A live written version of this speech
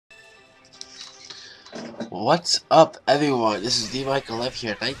What's up, everyone? This is D. Michael F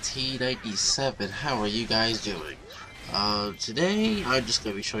here, 1997. How are you guys doing? Today I'm just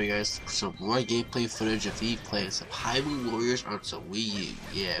gonna be showing you guys some more gameplay footage of me playing some Hyrule Warriors on some Wii U.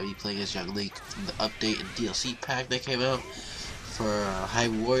 Yeah, me playing as Young Link from the update and DLC pack that came out for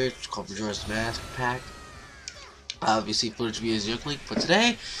Hyrule Warriors called Majora's Mask pack. Obviously, footage of me as Young Link, but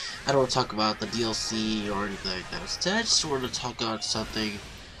today I don't want to talk about the DLC or anything like that. Instead, I just want to talk about something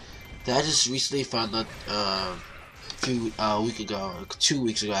that I just recently found out a few week ago, 2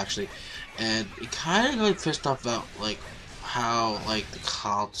 weeks ago actually, and it kind of got me pissed off about like how like the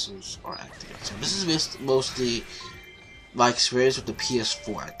consoles are acting. So this is mostly my experience with the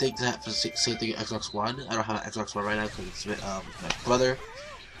PS4. I think that happens the same thing with Xbox One. I don't have an Xbox One right now because it's my brother.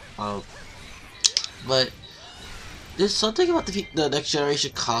 But there's something about the next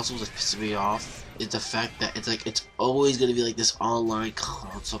generation consoles that pisses me off. Is the fact that it's always gonna be like this online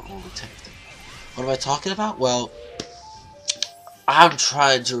console only type thing. What am I talking about? Well, I'm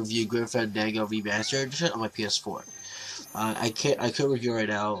trying to review Grim Fandango Remastered Edition on my PS4. I can't review right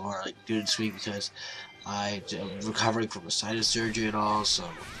now or like do it this week because I'm recovering from a sinus surgery and all, so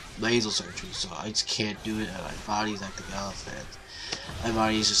nasal surgery. So I just can't do it, and my body's acting up, and my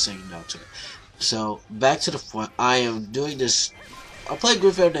body's just saying no to it. So back to the point. I am doing this. I'm playing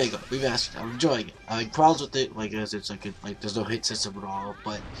Grim Fandango Remastered. I'm enjoying it. I'm having problems with it, like it's like there's no hit system at all,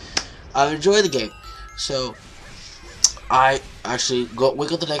 but I'm enjoying the game. So I actually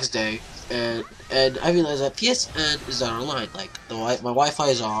wake up the next day and I realized that PSN is not online. Like my Wi-Fi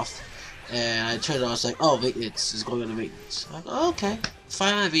is off, and I turned it on. I was like, oh, maintenance is going on to maintenance. I'm like, oh, okay,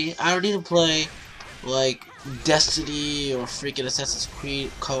 fine with me. I don't need to play like Destiny or freaking Assassin's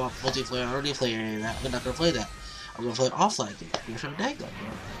Creed co-op multiplayer. I don't need to play any of that. I'm not gonna play that. I'm gonna play an offline game, Grim Fandango.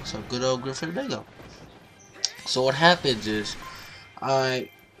 So good old Grim Fandango. So what happens is I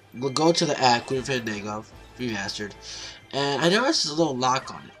will go to the app Grim Fandango Remastered, and I noticed a little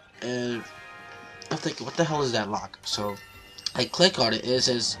lock on it, and I'm thinking, what the hell is that lock? So I click on it, and it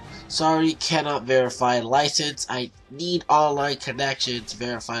says, sorry, cannot verify license. I need online connection to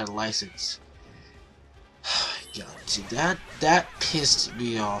verify the license. God, see, that pissed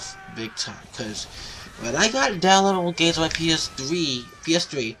me off big time, because when I got downloadable games on my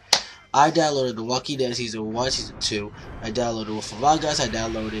PS3, I downloaded The Walking Dead Season 1, Season 2, I downloaded Wolf Among Us, I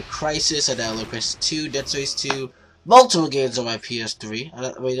downloaded Crisis, I downloaded Crisis 2, Dead Space 2, multiple games on my PS3.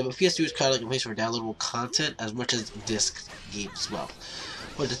 I mean, my PS3 was kind of like a place for downloadable content as much as disc games as well.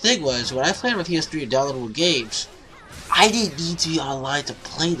 But the thing was, when I played on my PS3 downloadable games, I didn't need to be online to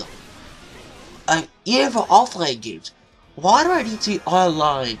play them. Even for offline games, why do I need to be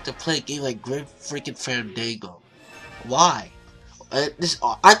online to play a game like Grim freaking Fandango? Why? I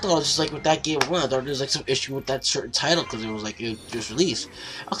thought it was just like with that game one. I thought there was like some issue with that certain title because it was like it just released.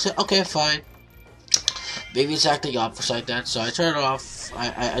 I said, okay, fine. Maybe it's acting up or like that. So I turn it off.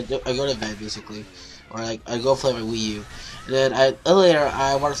 I go to bed basically, or like I go play my Wii U. And then later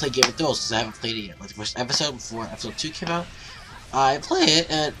I want to play Game of Thrones because I haven't played it yet. Like the first episode before episode 2 came out, I play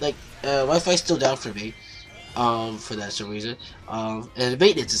it and like Wi-Fi's still down for me. For that some reason. And the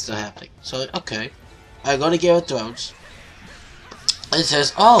maintenance is still happening. So like, okay, I go to Game of Thrones. It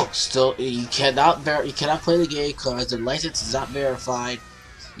says, oh, still you cannot play the game because the license is not verified.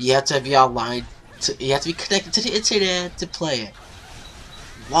 You have to be online. You have to be connected to the internet to play it.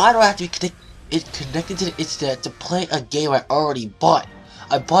 Why do I have to be connected to the internet to play a game I already bought?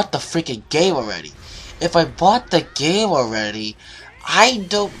 I bought the freaking game already. If I bought the game already, I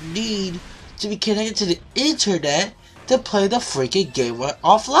don't need to be connected to the internet to play the freaking game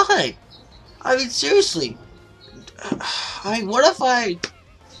offline. I mean, seriously. I mean, what if I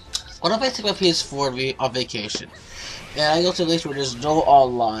take my PS4 on vacation, and I go to a place where there's no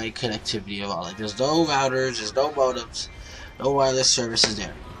online connectivity at all, like there's no routers, there's no modems, no wireless services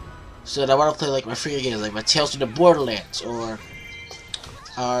there. So then I want to play like my freaking games, like my Tales from the Borderlands, or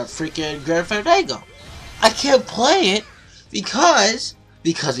freaking Grim Fandango. I can't play it because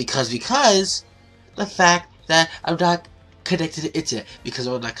the fact that I'm not connected to the internet. Because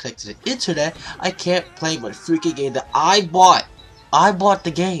I'm not connected to the internet, I can't play my freaking game that I bought. I bought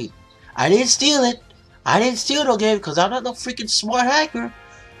the game. I didn't steal it. I didn't steal no game because I'm not no freaking smart hacker.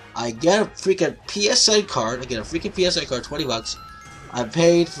 I get a freaking PSN card. I get a freaking PSN card, $20. I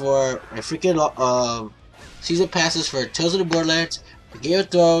paid for a freaking season passes for Tales of the Borderlands, Game of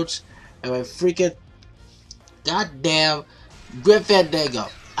Thrones, and my freaking goddamn Grim Fandango.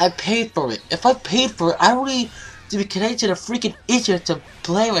 I paid for it. If I paid for it, I don't need to be connected to the freaking internet to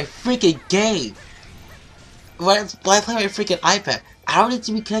play my freaking game. When I play my freaking iPad, I don't need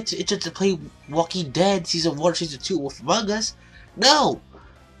to be connected to the internet to play Walking Dead Season 1 or Season 2 Wolf Among Us. No!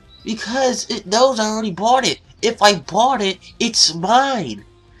 Because it knows I already bought it. If I bought it, it's mine.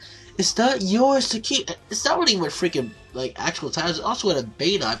 It's not yours to keep. It's not really with freaking like actual times. It's also in a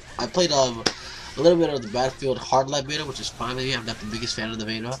beta. I played a little bit of the Battlefield Hardline beta, which is fine with me. I'm not the biggest fan of the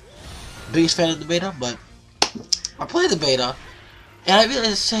beta. But I played the beta, and I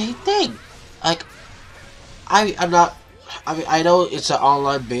realized the same thing. Like I'm not. I mean, I know it's an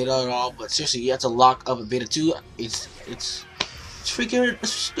online beta and all, but seriously, you have to lock up a beta too. It's freaking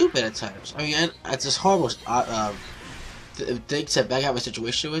stupid at times. I mean, it's just horrible things that back out my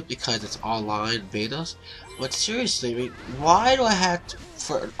situation with because it's online betas. But seriously, I mean, why do I have to,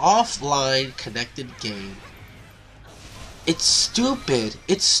 for an offline connected game? It's stupid.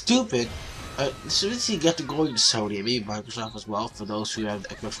 It's stupid. So you get to go to Sony and maybe Microsoft as well for those who have the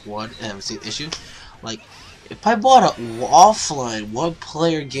Xbox One and have the same issue. Like, if I bought an offline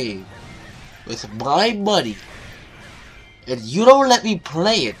one-player game with my money and you don't let me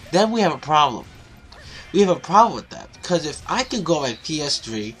play it, then we have a problem. We have a problem with that because if I can go on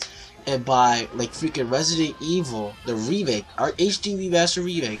PS3 and buy like freaking Resident Evil, the remake, our HD remaster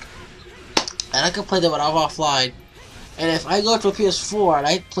remake, and I can play that when I'm offline, and if I go to a PS4 and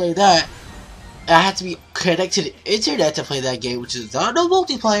I play that, I have to be connected to the internet to play that game, which is not no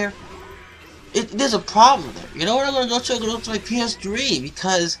multiplayer. There's a problem there. You know what I'm gonna go to? I'm gonna go to my PS3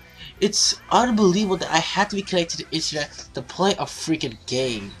 because it's unbelievable that I have to be connected to the internet to play a freaking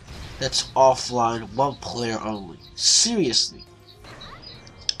game that's offline, one player only. Seriously.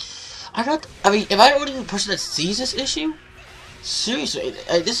 I mean, am I the only person that sees this issue? Seriously,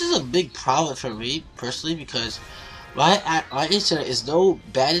 this is a big problem for me, personally, because my internet is no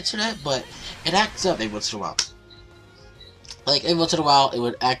bad internet, but it acts up every once in a while. Like, every once in a while, it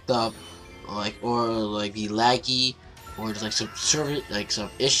would act up, like, or, like, be laggy, or there's, like, some server, like,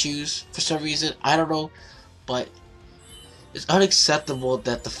 some issues for some reason. I don't know, but it's unacceptable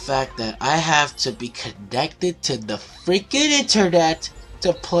that the fact that I have to be connected to the freaking internet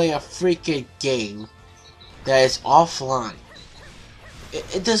to play a freaking game that is offline.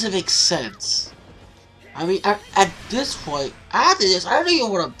 It doesn't make sense. I mean, at this point, after this, I don't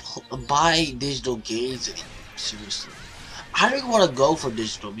even want to buy digital games anymore. Seriously. I don't even want to go for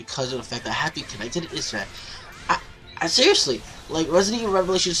digital because of the fact that I have to be connected to the internet. I seriously, like Resident Evil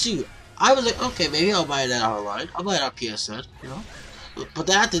Revelation 2, I was like, okay, maybe I'll buy that online. I'll buy it on PSN, you know? But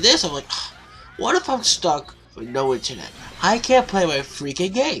then after this, I'm like, what if I'm stuck with no internet? I can't play my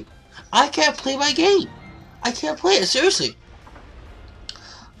freaking game. I can't play my game. I can't play it, seriously.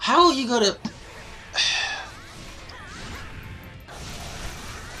 How are you gonna...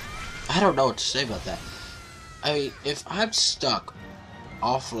 I don't know what to say about that. I mean, if I'm stuck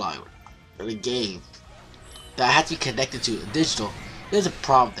offline in a game that I have to be connected to digital, there's a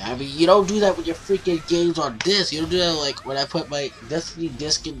problem there. I mean, you don't do that with your freaking games on disc. You don't do that like when I put my Destiny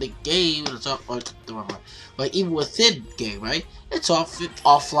disc in the game and it's off, like even within game, right? It's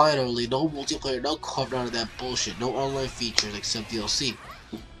offline only, no multiplayer, no cover none of that bullshit, no online features except DLC.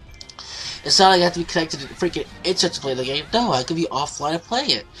 It's not like I have to be connected to the freaking internet to play the game. No, I could be offline and play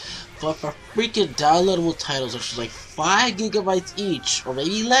it. But for freaking downloadable titles, which is like 5 gigabytes each, or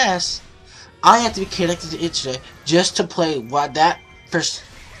maybe less, I have to be connected to the internet just to play that first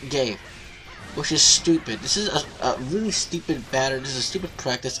game. Which is stupid. This is a really stupid pattern. This is a stupid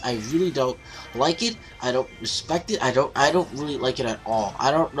practice. I really don't like it. I don't respect it. I don't really like it at all.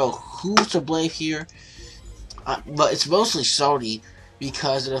 I don't know who's to blame here. But it's mostly Sony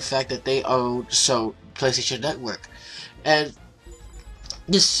because of the fact that they own PlayStation Network. And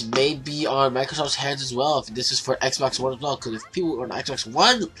this may be on Microsoft's hands as well if this is for Xbox One as well, because if people on the Xbox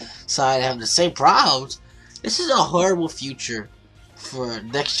One side have the same problems, this is a horrible future for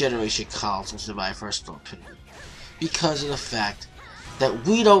next generation consoles in my personal opinion. Because of the fact that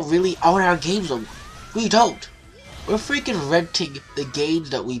we don't really own our games no more. We don't. We're freaking renting the games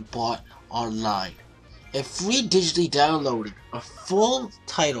that we bought online. If we digitally downloaded a full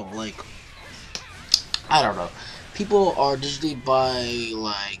title, like, I don't know, people are digitally buying,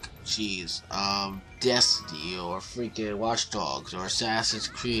 like, Destiny, or freaking Watch Dogs, or Assassin's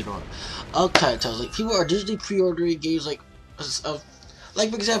Creed, or all kinds of titles. Like, people are digitally pre-ordering games, like,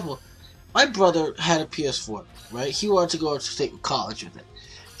 for example, my brother had a PS4, right? He wanted to go to state college with it,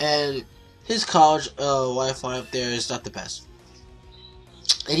 and his college Wi-Fi up there is not the best.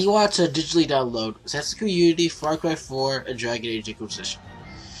 And he wanted to digitally download Assassin's Creed Unity, Far Cry 4, and Dragon Age Inquisition.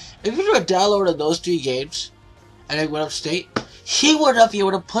 If he would have downloaded those 3 games, and then went upstate, he would not be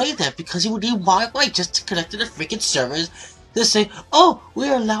able to play that because he would need Wi-Fi just to connect to the freaking servers to say, oh,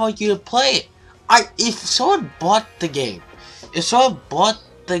 we're allowing you to play it. If someone bought the game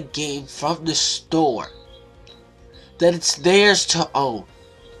from the store, then it's theirs to own.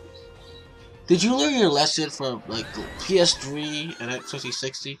 Did you learn your lesson from like PS3 and Xbox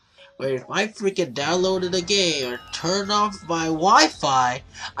 360? Where if I freaking downloaded a game or turned off my Wi-Fi,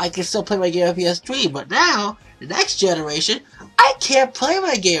 I can still play my game on PS3. But now, the next generation, I can't play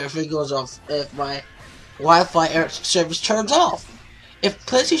my game if it goes off, if my Wi-Fi service turns off. If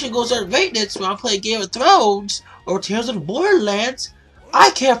PlayStation goes on maintenance when I play Game of Thrones or Tales of the Borderlands, I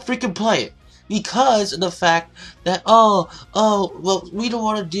can't freaking play it because of the fact that well, we don't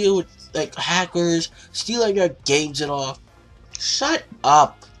want to deal with like hackers stealing our games and all. Shut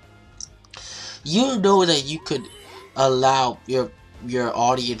up. You know that you could allow your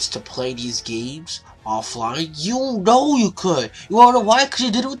audience to play these games offline. You know you could. You wanna know why? Because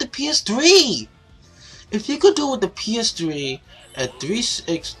you did it with the PS3. If you could do it with the PS3 and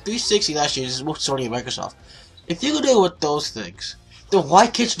 360 last year, this is both Sony and Microsoft. If you could do it with those things, then why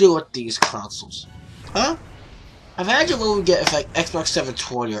can't you do it with these consoles? Huh? Imagine what we get if like Xbox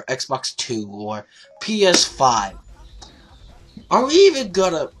 720 or Xbox 2 or PS5. Are we even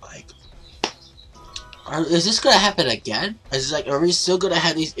gonna like? Is this gonna happen again? Are we still gonna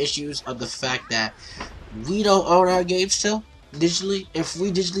have these issues of the fact that we don't own our games still digitally? If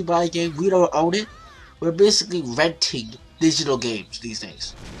we digitally buy a game, we don't own it. We're basically renting digital games these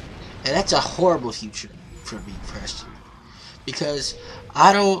days. And that's a horrible future for me personally. Because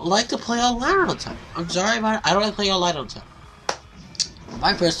I don't like to play online all the time. I'm sorry about it. I don't like playing online all the time.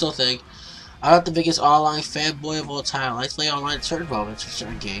 My personal thing, I'm not the biggest online fanboy of all time. I like to play online at certain moments for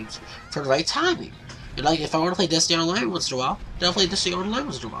certain games for the right timing. And like, if I want to play Destiny Online once in a while, then I'll play Destiny Online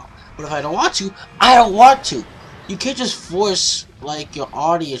once in a while. But if I don't want to, I don't want to. You can't just force, like, your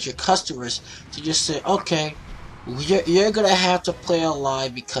audience, your customers, to just say, okay, you're gonna have to play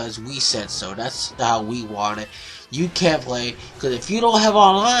online because we said so. That's how we want it. You can't play, because if you don't have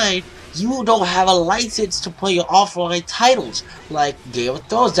online, you don't have a license to play your offline titles, like Game of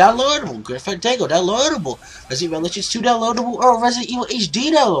Thrones, downloadable, Grim Fandango, downloadable, Resident Evil Village 2 downloadable, or Resident Evil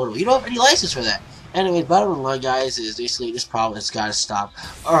HD downloadable. You don't have any license for that. Anyway, bottom line, guys, is basically this problem has got to stop.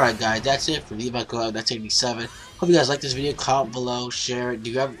 Alright, guys, that's it for me, Michael. That's 87. Hope you guys like this video. Comment below, share it,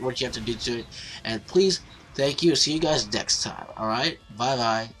 do what you have to do to it, and please. Thank you. See you guys next time. Alright? Bye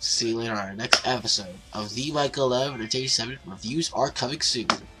bye. See you later on our next episode of the Michael 11 and 87. Reviews are coming soon.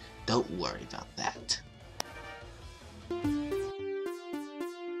 Don't worry about that.